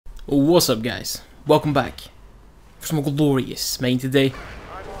What's up, guys? Welcome back for some Glorious Smite today.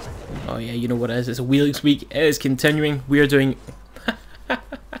 Oh yeah, you know what it is. It's Awilix week. It is continuing. We are doing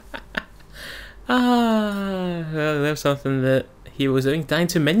there's something that he was doing. Dying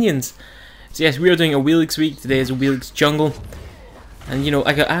to minions. So yes, we are doing Awilix week. Today is Awilix jungle. And you know,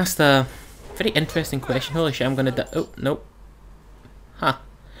 I got asked a very interesting question. Holy shit, I'm gonna die. Oh, nope. Huh.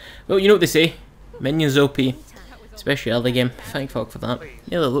 Well, you know what they say. Minions OP. Especially early game. Thank fuck for that.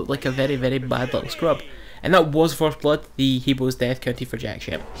 Yeah, they look like a very, very bad little scrub. And that was First Blood, the Hebo's death county for Jack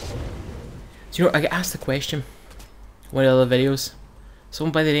shit. So you know, I got asked the question in one of the other videos.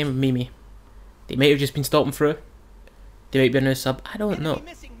 Someone by the name of Mimi. They might have just been stopping through. They might be a new sub. I don't know.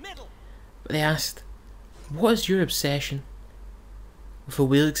 But they asked, what is your obsession with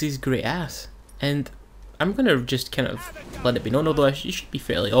Awilix's great ass? And I'm gonna just kind of let it be known, although it should be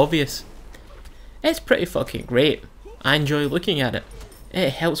fairly obvious. It's pretty fucking great. I enjoy looking at it.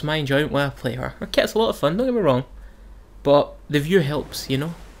 It helps my enjoyment when I play her. Her kit's a lot of fun, don't get me wrong. But the view helps, you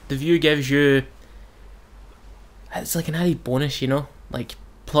know? The view gives you... It's like an added bonus, you know? Like,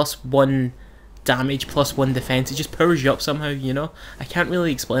 +1 damage, +1 defense. It just powers you up somehow, you know? I can't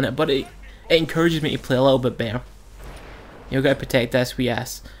really explain it, but it encourages me to play a little bit better. You've got to protect this wee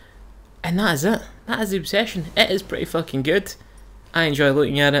ass. And that is it. That is the obsession. It is pretty fucking good. I enjoy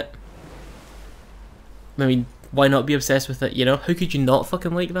looking at it. I mean, why not be obsessed with it, you know? How could you not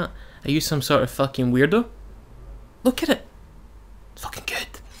fucking like that? Are you some sort of fucking weirdo? Look at it. It's fucking good.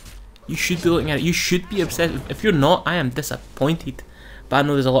 You should be looking at it. You should be obsessed. If you're not, I am disappointed. But I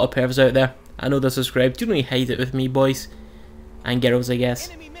know there's a lot of pervs out there. I know they're subscribed. You don't need to hide it with me, boys. And girls, I guess.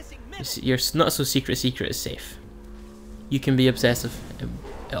 Your not so secret is safe. You can be obsessive.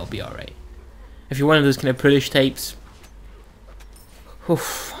 It'll be alright. If you're one of those kind of prudish types...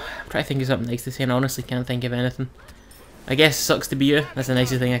 Oof. Try to think of something nice to say and honestly can't think of anything. I guess it sucks to be you. That's the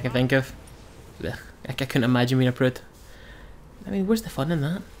nicest thing I can think of. Ugh, I couldn't imagine being a prude. I mean, where's the fun in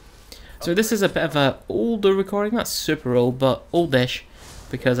that? So this is a bit of a older recording, not super old, but oldish,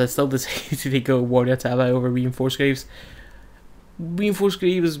 because I still decided to go Warrior Taba over Reinforced Graves. Reinforced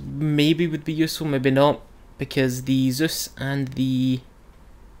Graves maybe would be useful, maybe not, because the Zeus and the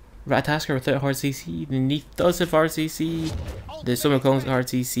Ratatasker without hard CC, the Neath does have hard CC, the Summer Kong's hard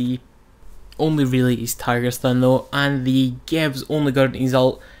CC, only really is Tiger Stun though, and the Geb's only got his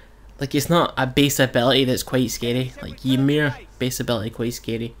ult. Like, it's not a base ability that's quite scary. Like, Ymir base ability quite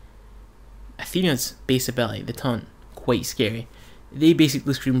scary. Athena's base ability, the taunt, quite scary. They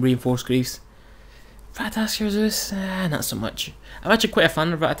basically scream Reinforced Graves. Ratatasker Zeus, not so much. I'm actually quite a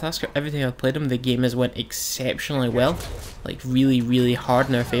fan of Ratatasker. Every time I've played him, the game has went exceptionally well. Like, really, really hard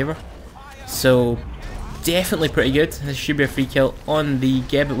in our favour. So, definitely pretty good. This should be a free kill on the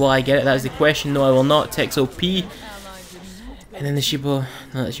Geb. Will I get it? That is the question. No, I will not. Tex OP. And then the Shibo.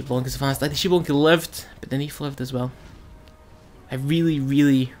 No, the Shibolink is fast. Like, the Shibolink lived, but the Neath lived as well. I really,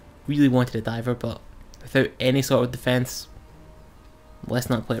 really, really wanted a diver, but without any sort of defence, let's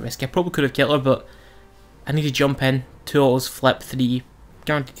not play it risky. I probably could have killed her, but I need to jump in, 2 autos, flip 3,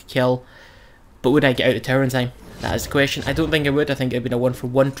 guaranteed to kill. But would I get out of tower in time? That is the question. I don't think I would. I think it would have been a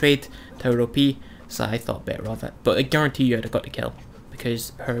 1-for-1 trade, tower OP, so I thought better of it. But I guarantee you I'd have got the kill,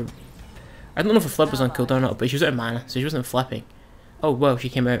 because her... I don't know if her flip was on cooldown or not, but she was out of mana, so she wasn't flipping. Oh wow, she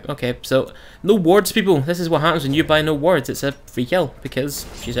came out. Okay, so no wards, people. This is what happens when you buy no wards. It's a free kill, because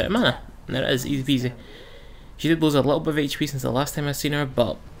she's out of mana. And there it is, easy peasy. She did lose a little bit of HP since the last time I seen her,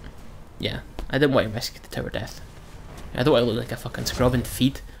 but yeah. I didn't want to risk the tower death. I don't want to look like a fucking scrub and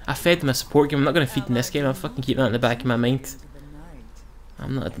feed. I fed my support game. I'm not going to feed in this game. I'll fucking keep that in the back of my mind.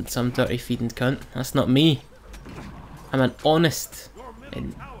 I'm not some dirty feeding cunt. That's not me. I'm an honest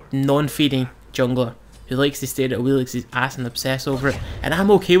and non-feeding jungler who likes to stare at Awilix's ass and obsess over it. And I'm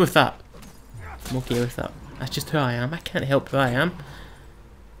okay with that. I'm okay with that. That's just who I am. I can't help who I am.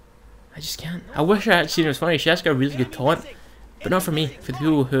 I just can't. I wish I actually, it was funny, she has got a really good taunt. But not for me. For the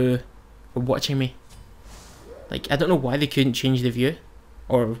people who are watching me. Like, I don't know why they couldn't change the view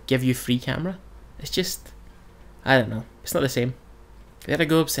or give you free camera. It's just, I don't know. It's not the same. They had to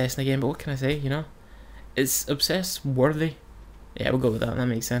go obsessing again, but what can I say, you know? It's obsess worthy. Yeah, we'll go with that. That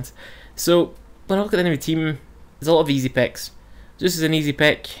makes sense. So, when I look at the enemy team, there's a lot of easy picks. This is an easy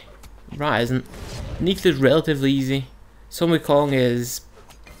pick. Rat isn't. Neath is relatively easy. Sun Wukong is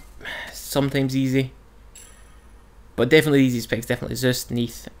sometimes easy. But definitely the easiest picks, definitely Zeus,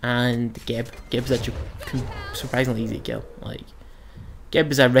 Neath, and Geb. Geb's actually surprisingly easy to kill. Like,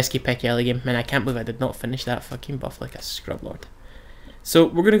 Geb is a risky pick early game, and I can't believe I did not finish that fucking buff like a scrub lord. So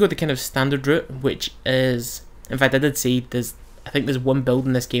we're gonna go the kind of standard route, which is, in fact, I did say I think there's one build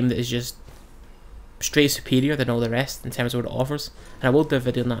in this game that is just straight superior than all the rest in terms of what it offers. And I will do a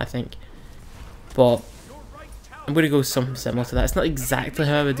video on that, I think. But I'm going to go something similar to that. It's not exactly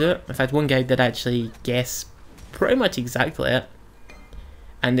how I would do it. In fact, one guy did actually guess pretty much exactly it.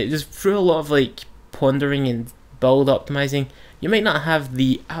 And it was through a lot of like pondering and build optimizing. You might not have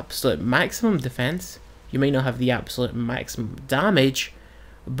the absolute maximum defense. You might not have the absolute maximum damage.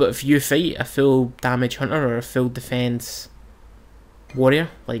 But if you fight a full damage hunter or a full defense warrior,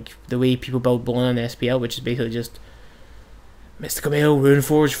 like the way people build Bolin on the SPL, which is basically just Mystical Mail,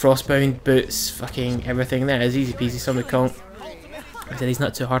 Runeforge, Frostbound, boots, fucking everything there is easy peasy, somebody can't. I said he's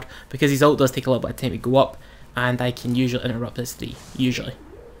not too hard, because his ult does take a little bit of time to go up, and I can usually interrupt his 3, usually.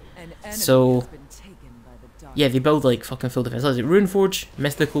 So, yeah, they build like fucking full defense. Like Runeforge,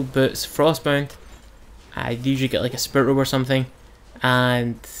 Mystical, boots, Frostbound. I usually get like a Spirit Robe or something,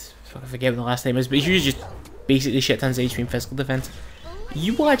 and I forget what the last name is, but it's usually just basically shit tons of HP and physical defense.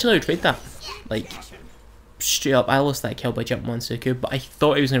 You will actually outtrade that, like straight up. I lost that kill by jumping on Suku, but I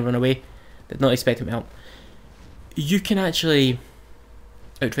thought he was going to run away. Did not expect him to help. You can actually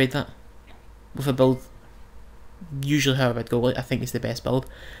outtrade that with a build. Usually how I would go, like, I think it's the best build,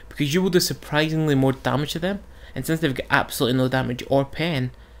 because you will do surprisingly more damage to them, and since they've got absolutely no damage or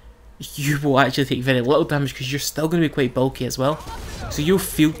pen, you will actually take very little damage because you're still going to be quite bulky as well. So you'll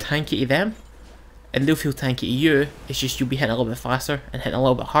feel tanky to them, and they'll feel tanky to you. It's just you'll be hitting a little bit faster and hitting a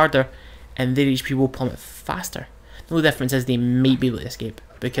little bit harder, and their HP will plummet faster. The only difference is they might be able to escape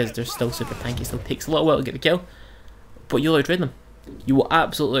because they're still super tanky. Still takes a little while to get the kill, but you'll outtrade them. You will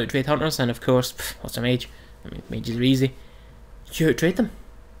absolutely outtrade hunters, and of course, what's a mage? I mean, mages are easy. You outtrade them.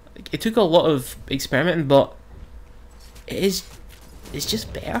 It took a lot of experimenting, but it's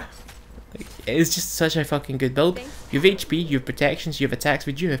just better. Like, it is just such a fucking good build. You have HP, you have protections, you have attack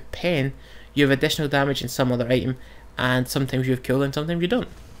speed, you have pen, you have additional damage in some other item, and sometimes you have cooldown, sometimes you don't.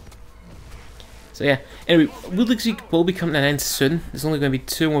 So yeah, anyway, Awilix Week will be coming to an end soon. There's only going to be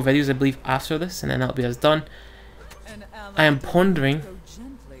 2 more videos, I believe, after this, and then that'll be us done. I am pondering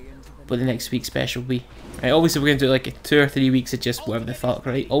what the next week's special will be. Right, obviously we're going to do like 2 or 3 weeks of just whatever the fuck,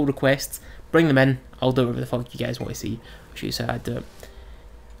 right? All requests, bring them in, I'll do whatever the fuck you guys want to see. I'll show you how I do it.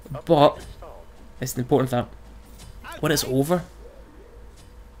 But, it's important that when it's over,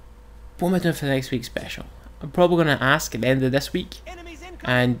 what am I doing for the next week's special? I'm probably going to ask at the end of this week,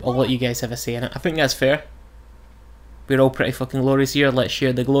 and I'll let you guys have a say in it. I think that's fair. We're all pretty fucking glorious here, let's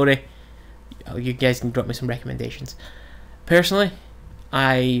share the glory. You guys can drop me some recommendations. Personally,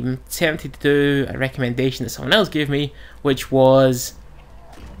 I'm tempted to do a recommendation that someone else gave me, which was,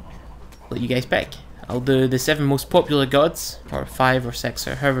 let you guys pick. I'll do the 7 most popular gods, or 5 or 6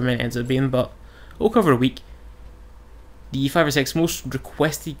 or however many it ends up being, but we'll cover a week. The 5 or 6 most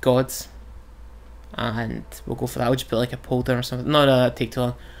requested gods, and we'll go for that. I'll just put like a poll down or something. No, that'd take too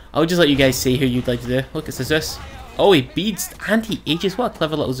long. I'll just let you guys say who you'd like to do. Look, it's a Zeus. Oh, he beads and he ages. What a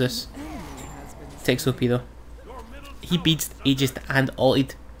clever little Zeus. Takes OP though. He beads, aegis, and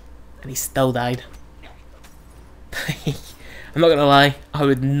ulted, and he still died. I'm not gonna lie, I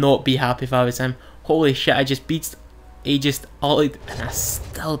would not be happy if I was him. Holy shit, I just beads, aegis, ulted, and I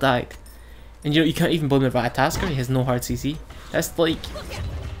still died. And you know, you can't even blame the Ratatasker, he has no hard CC. That's like,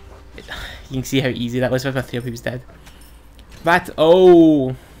 you can see how easy that was. If my 3 up, he was dead.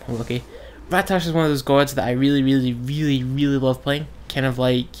 Oh, okay. Ratatasker is one of those gods that I really love playing. Kind of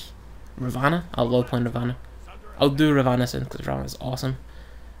like Ravana. I love playing Ravana. I'll do Ravana soon because Ravana is awesome.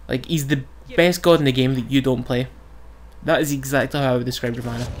 Like, he's the best god in the game that you don't play. That is exactly how I would describe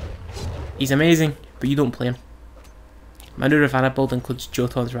Ravana. He's amazing, but you don't play him. My new Ravana build includes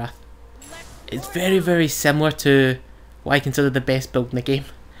Jotun's Wrath. It's very similar to what I consider the best build in the game,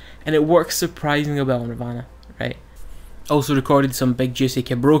 and it works surprisingly well on Ravana, right? Also recorded some big juicy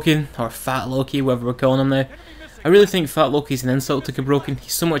Kibroken, or Fat Loki, whatever we're calling him now. I really think Fat Loki is an insult to Kibroken.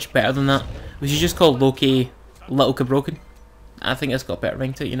 He's so much better than that. We should just call Loki Little Kibroken. I think that's got a better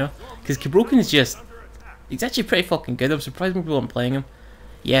ring to it, you know? Because Kibroken is just, he's actually pretty fucking good. I'm surprised more people aren't playing him.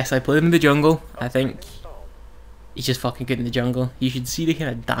 Yes, I played him in the jungle. I think he's just fucking good in the jungle. You should see the kind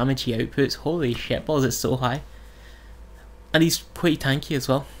of damage he outputs. Holy shit balls, it's so high. And he's quite tanky as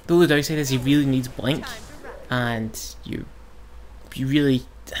well. The only downside is he really needs blink, and you really,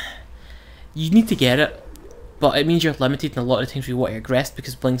 you need to get it, but it means you're limited in a lot of times you want to aggress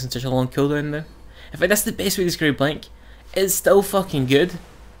because blink's in such a long cooldown now. In fact, that's the best way to describe blink. It's still fucking good,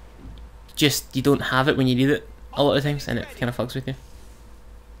 just you don't have it when you need it a lot of times, and it kind of fucks with you.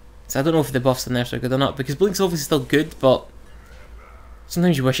 So I don't know if the buffs and nerfs are good or not, because blink's obviously still good, but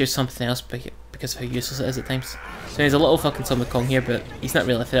sometimes you wish it was something else because of how useless it is at times. So there's a little fucking Summon Kong here, but he's not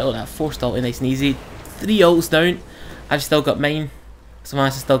really a threat. Look at that, 4 ulti, nice and easy. 3 ults down. I've still got mine.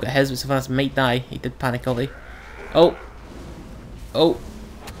 Sylvanas has still got his, but Sylvanas might die. He did panic ulti. Oh. Oh.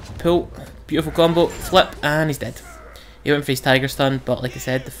 Pull. Beautiful combo. Flip. And he's dead. He went for his tiger stun, but like I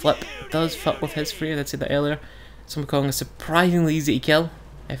said, the flip does fuck with his free. I did say that earlier. So Kong is surprisingly easy to kill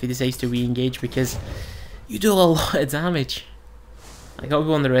if he decides to re-engage, because you do a lot of damage. I gotta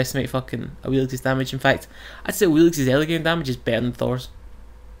go underestimate fucking Awilix's damage. In fact, I'd say Awilix's early game damage is better than Thor's.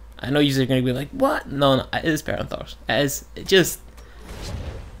 I know you're gonna be like, what? No, it is better than Thor's. It is. It just...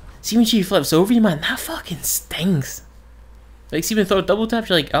 See when she flips over you, man, that fucking stings. Like, see when Thor double taps,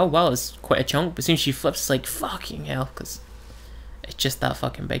 you're like, oh wow, it's quite a chunk. But as soon as she flips, it's like, fucking hell, because it's just that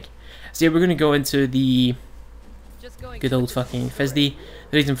fucking big. So yeah, we're gonna go into the good old fucking Fizzdy.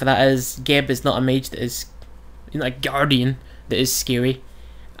 The reason for that is Geb is not a mage that is, you know, a guardian that is scary,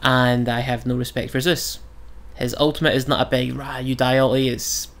 and I have no respect for Zeus. His ultimate is not a big rah you die ulti.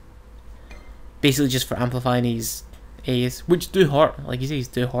 It's basically just for amplifying his A's, which do hurt. Like you say, he's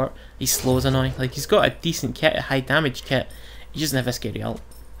do hurt. He's slow as annoying. Like he's got a decent kit, a high damage kit. He doesn't have a scary ult.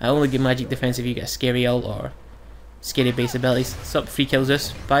 I only give magic defense if you get a scary ult or scary base abilities. Sup, free kills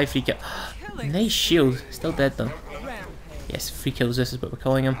this. Bye, free kill. Nice shield. Still dead though. Yes, free kills this is what we're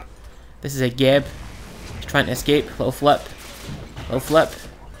calling him. This is a Geb. He's trying to escape. Little flip. Little flip.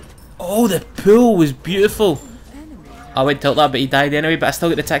 Oh, the pull was beautiful. I went tilt that, but he died anyway. But I still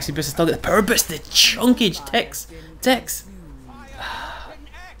get the taxi boost. I still get the power boost. The chunkage ticks. Ticks.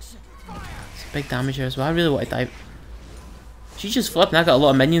 It's big damage here as well. I really want to dive. She just flipped and I got a lot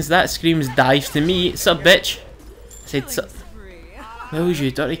of minions. That screams dive to me. Sup, bitch? I said, sup. Where was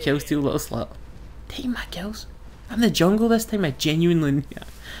you? Dirty kill steal, little slut. Take my kills. I'm in the jungle this time. I genuinely... Yeah.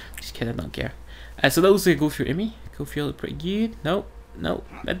 Just kidding, I don't care. So that was a go through to me. Go through look pretty good. Nope. Nope.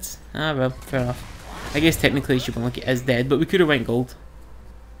 Mids. Ah, well, fair enough. I guess technically she won't look it is dead, but we could have went gold.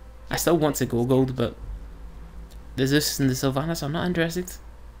 I still want to go gold, but the Zeus and the Sylvanas, I'm not interested.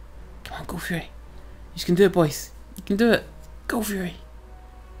 Come on, go Fury. You can do it, boys. You can do it. Go Fury.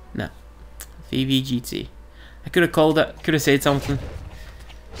 Nah. VVGT. I could have called it, could have said something.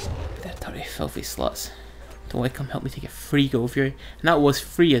 But they're dirty, filthy sluts. Don't want to come help me take a free Go Fury. And that was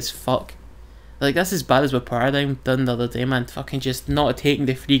free as fuck. Like, that's as bad as what Paradigm done the other day, man. Fucking just not taking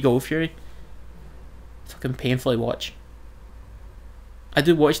the free Go Fury. Fucking painfully watch. I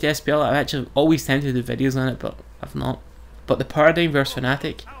do watch the SPL. I actually always tend to do videos on it, but I've not. But the Paradigm versus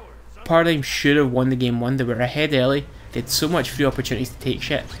Fnatic, Paradigm should have won the game 1. They were ahead early. They had so much free opportunities to take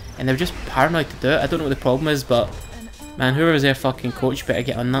shit, and they were just paranoid to do it. I don't know what the problem is, but man, whoever's their fucking coach better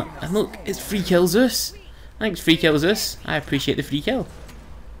get on that. And look, it's free kill Zeus. Thanks, free kill Zeus. I appreciate the free kill.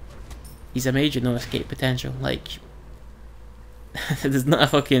 He's a mage with no escape potential. Like, there's not a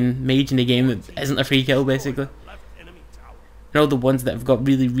fucking mage in the game that isn't a free kill, basically. And all the ones that have got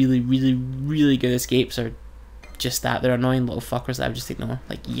really, really, really, really good escapes are just that. They're annoying little fuckers that I would just ignore.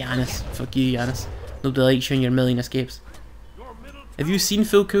 Like Yanis. Fuck you, Yanis. Nobody likes you and your million escapes. Have you seen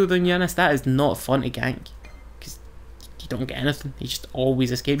full cooldown Yanis? That is not fun to gank. Because you don't get anything. He just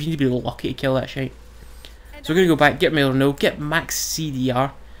always escapes. You need to be lucky to kill that shit. So we're going to go back, get Mail or No, get max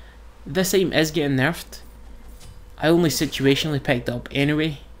CDR. This item is getting nerfed. I only situationally picked it up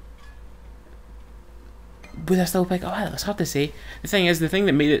anyway. Would I still pick it up? It's hard to say. The thing is, the thing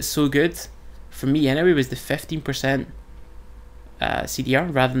that made it so good, for me anyway, was the 15%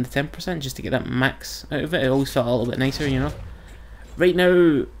 CDR rather than the 10%, just to get that max out of it. It always felt a little bit nicer, you know. Right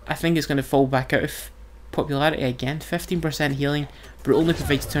now, I think it's going to fall back out of popularity again. 15% healing, but it only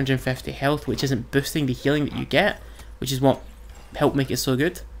provides 250 health, which isn't boosting the healing that you get, which is what helped make it so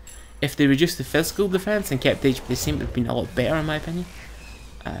good. If they reduced the physical defense and kept HP the same, it would have been a lot better in my opinion,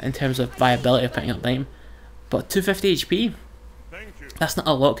 in terms of viability of picking up the item. But 250 HP, that's not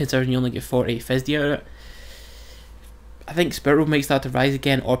a lot considering you only get 40 Fizzdy out of it. I think Spirit might start to rise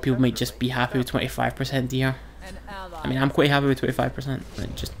again, or people might just be happy with 25% DR. I mean, I'm quite happy with 25%.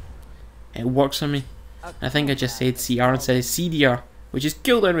 It works for me. And I think I just said CR instead of CDR, which is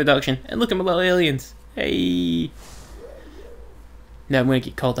cooldown reduction. And look at my little aliens. Hey. Now I'm going to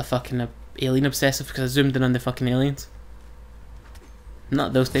get called a fucking alien obsessive because I zoomed in on the fucking aliens.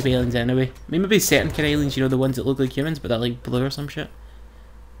 Not those type of aliens anyway. I mean, maybe certain kind of aliens, you know, the ones that look like humans but they're like blue or some shit.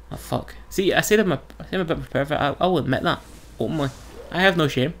 Oh fuck. See, I said I'm a bit of a pervert. I'll admit that openly. I have no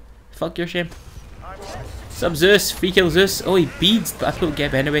shame. Fuck your shame. Sub Zeus, free kill Zeus. Oh, he beads, but I pulled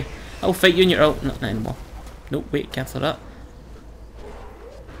Geb anyway. I'll fight you in your ult. Not anymore. Nope, wait, cancel that.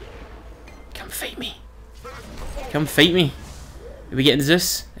 Come fight me. Come fight me. Are we getting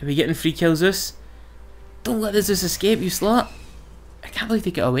Zeus? Are we getting free kill Zeus? Don't let the Zeus escape, you slut. I can't believe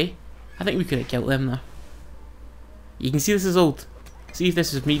they got away. I think we could have killed them though. You can see this is old. See if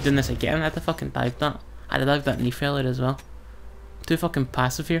this is me doing this again. I'd have fucking dived that. I'd have dived that knee failure as well. Too fucking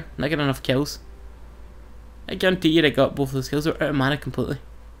passive here. Not getting enough kills. I guarantee you I got both of those kills. They're out of mana completely.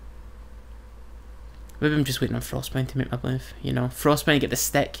 Maybe I'm just waiting on Frostbind to make my move. You know, Frostbind get the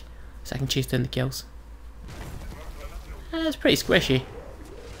stick so I can chase down the kills. That's pretty squishy.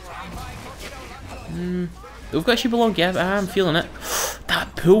 We've got Sheep along, yeah, I'm feeling it.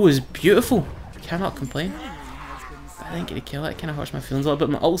 That pull was beautiful. Cannot complain. But I didn't get a kill. That kind of hurts my feelings a little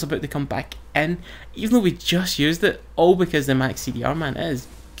bit. My ult's about to come back in, even though we just used it, all because the max CDR, man. It is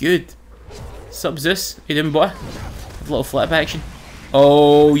good. Sup Zeus, how you doing, boy? A little flip action.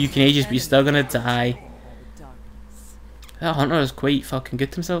 Oh, you can ages, but you're still gonna die. That hunter is quite fucking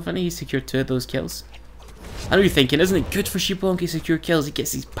good to himself, and he secured 2 of those kills. I know you're thinking, isn't it good for Sheeplong to secure kills? He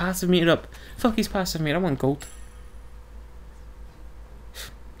gets his passive meter up. Fuck his passive meter, I want gold.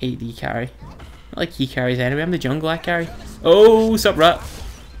 AD carry. Not like he carries anyway, I'm the jungle I carry. Oh, sup rat.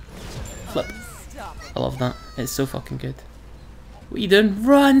 Flip. I love that. It's so fucking good. What are you doing?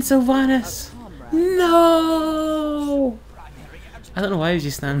 Run, Sylvanas! No! I don't know why he was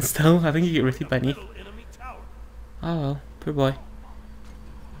just standing still. I think he get rooted by me. Oh well, poor boy.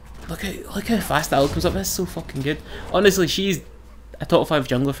 Look how fast that ult comes up. That's so fucking good. Honestly, she's a top 5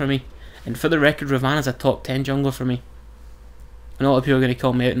 jungler for me. And for the record, Ravana's a top 10 jungler for me. And a lot of people are going to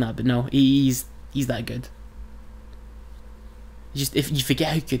call me out on that, but no, he's that good. Just if you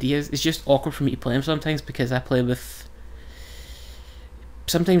forget how good he is, it's just awkward for me to play him sometimes because I play with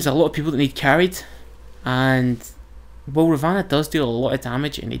sometimes a lot of people that need carried. And well, Ravana does do a lot of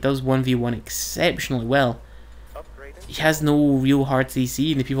damage and he does 1v1 exceptionally well. He has no real hard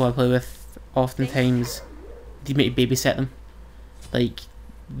CC, and the people I play with oftentimes they make babysit them. Like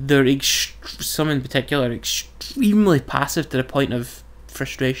they're some in particular are extremely passive to the point of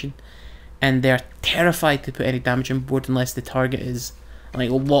frustration, and they're terrified to put any damage on board unless the target is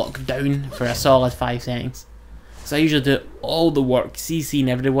like locked down for a solid 5 seconds. So I usually do all the work, CCing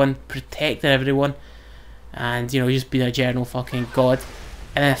everyone, protecting everyone, and you know, just being a general fucking god.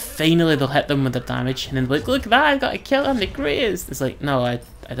 And then finally they'll hit them with their damage, and then they're like, look at that, I got a kill, I'm the greatest. It's like, no, I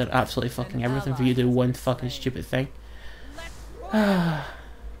did absolutely fucking everything for you to do one fucking stupid thing.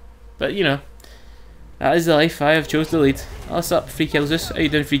 But you know, that is the life. I have chose to lead. Oh, what's up, free kills this? How you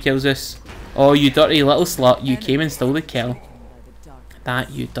doing, free kills this? Oh, you dirty little slut, you came and stole the kill.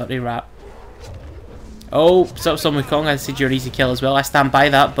 That, you dirty rat. Oh, what's up, Summon Kong? I said you're an easy kill as well. I stand by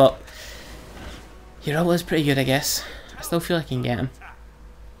that, but your ult is pretty good, I guess. I still feel I can get him.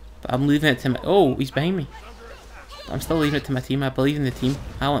 But I'm leaving it to my... Oh, he's behind me. I'm still leaving it to my team. I believe in the team.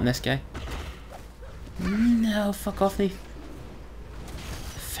 I want this guy. No, fuck off, Nate.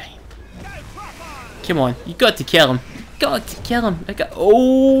 Fine. Come on, you got to kill him. You got to kill him.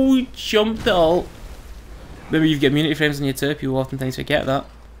 Oh, he jumped the ult. Maybe you've got community friends on you too. People oftentimes forget that.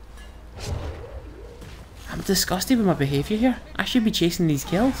 I'm disgusted with my behaviour here. I should be chasing these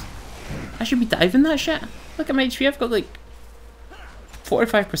kills. I should be diving that shit. Look at my HP. I've got like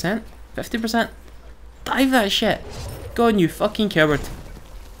 45%, 50%. Dive that shit. Go on, you fucking coward.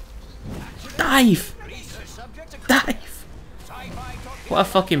 Dive! Dive! What a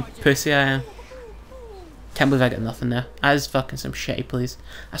fucking pussy I am. Can't believe I got nothing there. That is fucking some shitty plays.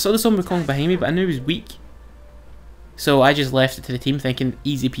 I saw the Sombra Kong behind me, but I knew he was weak. So I just left it to the team thinking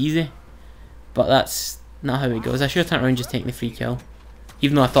easy peasy. But that's not how it goes. I should have turned around and just taken the free kill.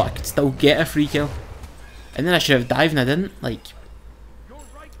 Even though I thought I could still get a free kill. And then I should have dived and I didn't. Like,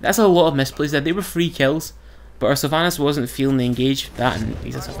 that's a lot of misplays there. They were free kills, but our Sylvanas wasn't feeling the engage. That, and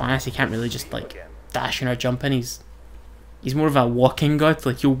he's a Sylvanas, he can't really just like dash in or jump in. He's more of a walking god.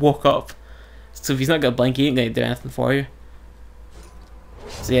 Like, you'll walk up. So if he's not got a blink, he ain't gonna do anything for you.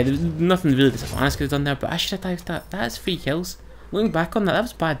 So yeah, there's nothing really the Sylvanas could have done there, but I should have dived that. That's free kills. Looking back on that, that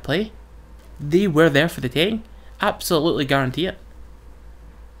was bad play. They were there for the taking. Absolutely guarantee it.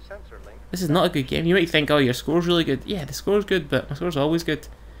 This is not a good game. You might think, oh, your score's really good. Yeah, the score's good, but my score's always good.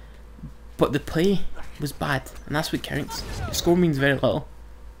 But the play was bad, and that's what counts. Your score means very little.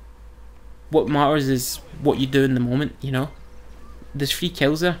 What matters is what you do in the moment, you know? There's free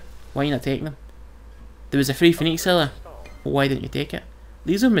kills there. Why are you not taking them? There was a free Phoenix seller. Well, why didn't you take it?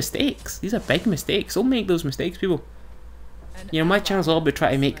 These are mistakes. These are big mistakes. Don't make those mistakes, people. You know, my channel's all about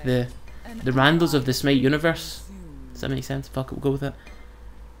trying to make the Randalls of the Smite universe. Does that make sense? Fuck it, we'll go with that.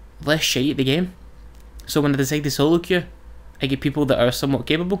 Less shite at the game. So when I decide to solo queue, I get people that are somewhat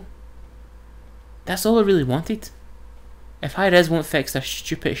capable. That's all I really wanted. If Hi-rez won't fix their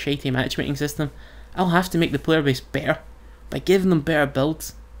stupid shitey matchmaking system, I'll have to make the player base better by giving them better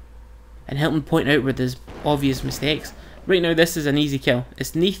builds and help them point out where there's obvious mistakes. Right now this is an easy kill.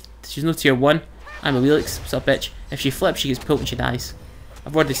 It's Neath, she's no tier 1. I'm Awilix, what's up bitch. If she flips she gets pulled and she dies.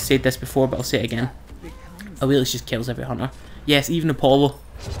 I've already said this before but I'll say it again. Awilix just kills every hunter. Yes, even Apollo.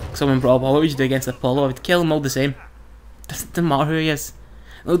 Someone brought up, oh, what would you do against Apollo? I would kill him all the same. Doesn't matter who he is.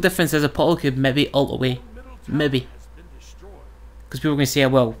 The only difference is Apollo could maybe ult away. Maybe. Because people are going to say,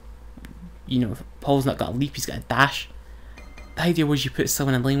 well, you know, if Apollo's not got a leap, he's got a dash. The idea was you put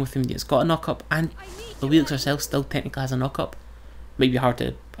someone in lane with him that's got a knock-up, and Awilix herself still technically has a knock-up. Might be hard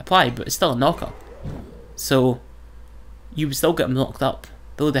to apply, but it's still a knock-up. So, you would still get him knocked up.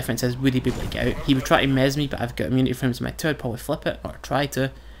 The only difference is, would he be able to get out? He would try to mez me, but I've got immunity from Smite 2, I'd probably flip it, or try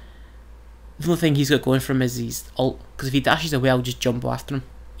to. The only thing he's got going for him is his ult, because if he dashes away, I'll just jump after him.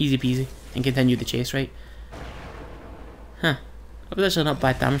 Easy peasy, and continue the chase, right? Huh. That was actually not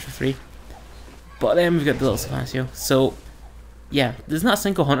bad damage for free. But then we've got the little Savannah. So, yeah, there's not a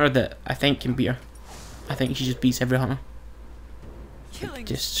single hunter that I think can beat her. I think she just beats every hunter.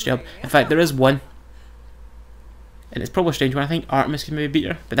 Just straight up. In fact, there is one. And it's probably a strange one. I think Artemis could maybe beat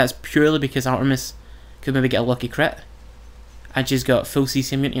her. But that's purely because Artemis could maybe get a lucky crit. And she's got full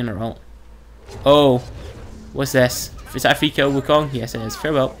CC immunity on her ult. Oh. What's this? Is that a free kill Wukong? Yes it is.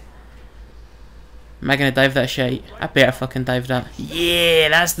 Farewell. Am I gonna dive that shite? I better fucking dive that. Yeah,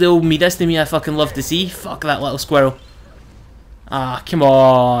 that's the old me. That's the me I fucking love to see. Fuck that little squirrel. Ah, come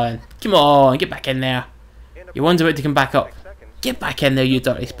on. Come on, get back in there. Your one's about to come back up. Get back in there, you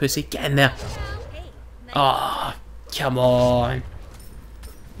dirty pussy. Get in there. Ah, come on.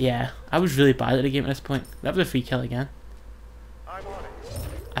 Yeah, I was really bad at the game at this point. That was a free kill again.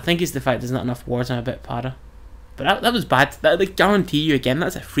 I think it's the fact there's not enough wards and I'm a bit para. But that was bad. That like guarantee you again,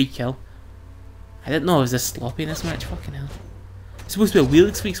 that's a free kill. I didn't know I was this sloppy in this match, fucking hell. It's supposed to be a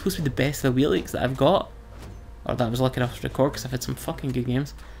Awilix week, it's supposed to be the best of Awilix that I've got. Or that I was lucky enough to record because I've had some fucking good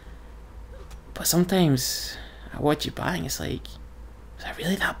games. But sometimes I watch it back and it's like, was I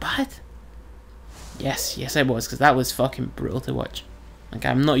really that bad? Yes, yes I was, because that was fucking brutal to watch. Like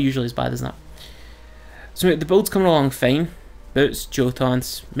I'm not usually as bad as that. So the build's coming along fine. Boots,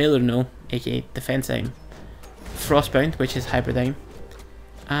 Jotons, Mail or No, aka Defense Aim. Frostbound, which is Hybrid Aim.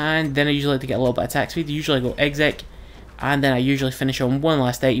 And then I usually like to get a little bit of attack speed. Usually I go Exec, and then I usually finish on one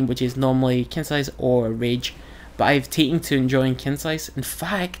last item, which is normally Kinsize or Rage. But I've taken to enjoying Kinsize. In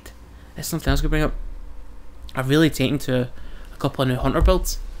fact, there's something else I could bring up. I've really taken to a couple of new Hunter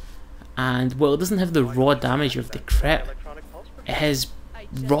builds. And while it doesn't have the raw damage of the crit, it has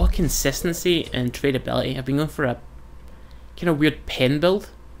raw consistency and tradability. I've been going for a kind of weird pen build,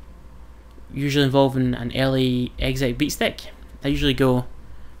 usually involving an early Exec beat stick. I usually go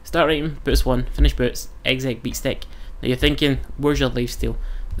start item, boots 1, finish boots, Exec beat stick. Now you're thinking, where's your lifesteal?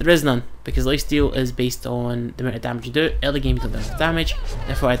 There is none, because lifesteal is based on the amount of damage you do. Early game you don't do enough damage,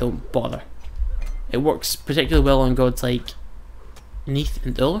 therefore I don't bother. It works particularly well on gods like Neath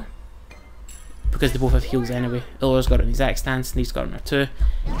and Ullr, because they both have heals anyway. Ullr's got an exact stance, Neath's got an R2,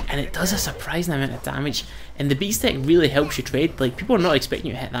 and it does a surprising amount of damage. And the beat stick really helps you trade. Like, people are not expecting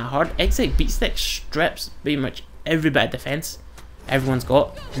you to hit that hard. Exec beat stick strips pretty much every bit of defense everyone's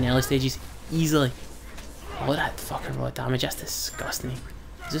got in the early stages easily. Oh, that fucking raw damage, that's disgusting.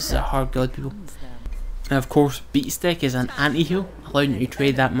 This is a hard god, people. And of course, beat stick is an anti-heal, allowing you to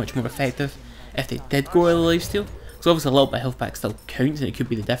trade that much more effective if they did go early lifesteal. So obviously a little bit of health back still counts and it could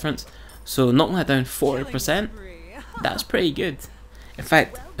be the difference. So knocking that down 40%, that's pretty good. In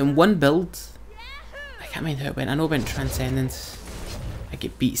fact, in one build, I can't remember how it went. I know it went Transcendence, I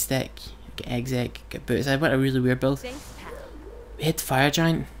get beat stick, I get Exec, I get boots. I went a really weird build. We hit Fire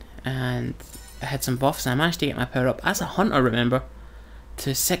Giant and I had some buffs and I managed to get my power up as a hunter, remember,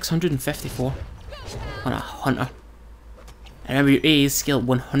 to 654 on a hunter. And remember your AA is scaled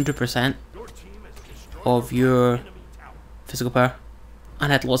 100% of your physical power,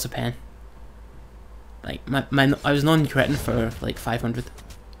 and I had lots of pen. Like I was non-critting for like 500.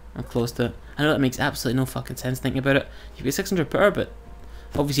 I'm close to it. I know that makes absolutely no fucking sense thinking about it. You get 600 power, but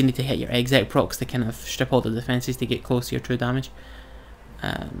obviously you need to hit your Exec procs to kind of strip all the defenses to get close to your true damage.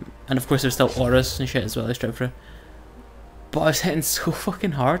 And of course there's still auras and shit as well to strip through. But I was hitting so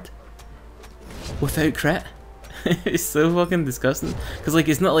fucking hard without crit. It's so fucking disgusting. Because like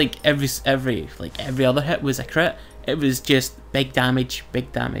it's not like every other hit was a crit. It was just big damage,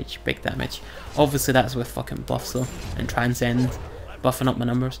 big damage, big damage. Obviously that's with fucking buffs though, and Transcend, buffing up my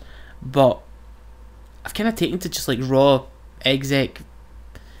numbers. But I've kind of taken to just like raw Exec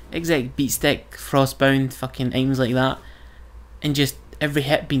beat stick, frostbound, fucking aims like that, and just every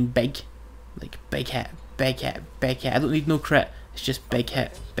hit being big. Like big hit, big hit, big hit. I don't need no crit, it's just big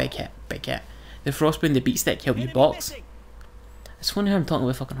hit, big hit, big hit. The frostbound, the beat stick help you box. It's funny how I'm talking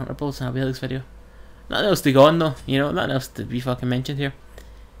about fucking hunter builds in a Awilix video. Nothing else to go on though, you know, nothing else to be fucking mentioned here.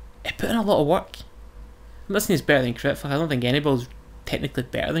 It put in a lot of work. I'm not saying it's better than crit, fuck, I don't think any build's technically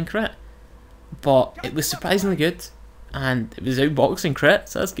better than crit. But it was surprisingly good. and it was outboxing crit,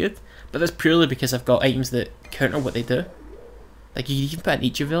 so that's good. But that's purely because I've got items that counter what they do. Like you can even put an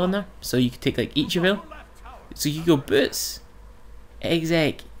Each-Avail in there, so you could take like Each-Avail. So you go boots,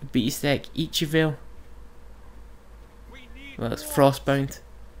 exec, beat stick, Each-Avail. Well, it's frostbound.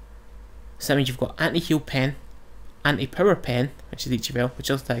 So that means you've got anti-heal pen, anti-power pen, which is Each-Avail, which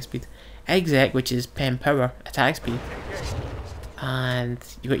is attack speed, exec, which is pen power, attack speed, and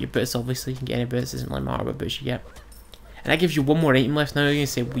you got your boots. Obviously, you can get any boots. Doesn't really matter what boots you get. And that gives you one more item left. Now you're gonna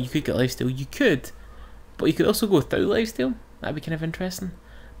say, well, you could get lifesteal. You could, but you could also go without lifesteal. That'd be kind of interesting.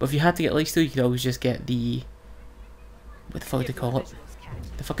 But if you had to get lifesteal, you could always just get the, what the fuck do they call it?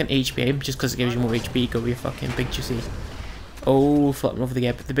 The fucking HP item, just because it gives you more HP. Go with your fucking big juicy. Oh, flipping over the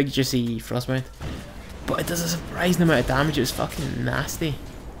gap. The big juicy frostbound. But it does a surprising amount of damage. It was fucking nasty.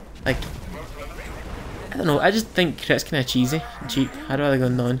 Like, I don't know. I just think crit's kind of cheesy and cheap. I'd rather go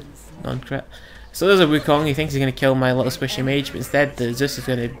non-crit. So there's a Wukong. He thinks he's going to kill my little squishy mage, but instead the Zeus is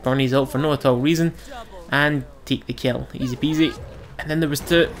going to burn his ult for no at all reason and take the kill. Easy peasy. And then there was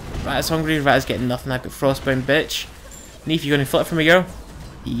two. Rat's hungry. Rat's getting nothing. I've got frostbound, bitch. Neef, you going to flip for me, girl?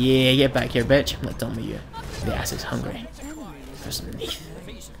 Yeah, get back here, bitch. I'm not done with you. The ass is hungry. For some Neef.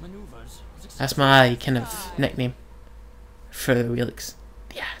 That's my kind of nickname for the Awilix.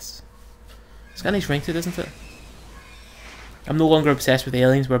 The ass. It's got a nice ring to it, doesn't it? I'm no longer obsessed with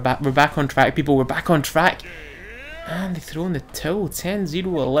aliens. We're back on track, people. We're back on track. And they throw in the tool. 10,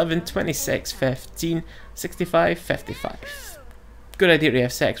 0, 11, 26, 15, 65, 55. Good idea to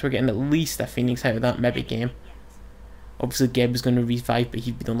have 6. We're getting at least a Phoenix out of that, maybe game. Obviously Geb was going to revive, but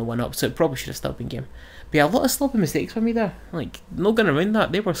he'd be the only one up, so it probably should have still been game. But yeah, a lot of sloppy mistakes for me there. Like, no going around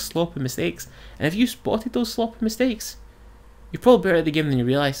that. They were sloppy mistakes. And if you spotted those sloppy mistakes, you're probably better at the game than you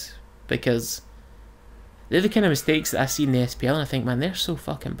realise. Because they're the kind of mistakes that I see in the SPL and I think, man, they're so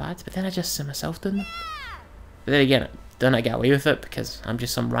fucking bad. But then I just see myself doing them. But then again, don't I get away with it because I'm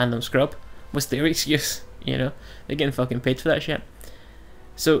just some random scrub? What's their excuse? You know, they're getting fucking paid for that shit.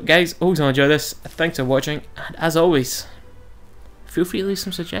 So guys, hope you enjoyed this. Thanks for watching, and as always, feel free to leave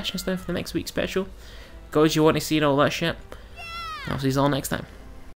some suggestions down for the next week's special. Gods you want to see and all that shit. I'll see you all next time.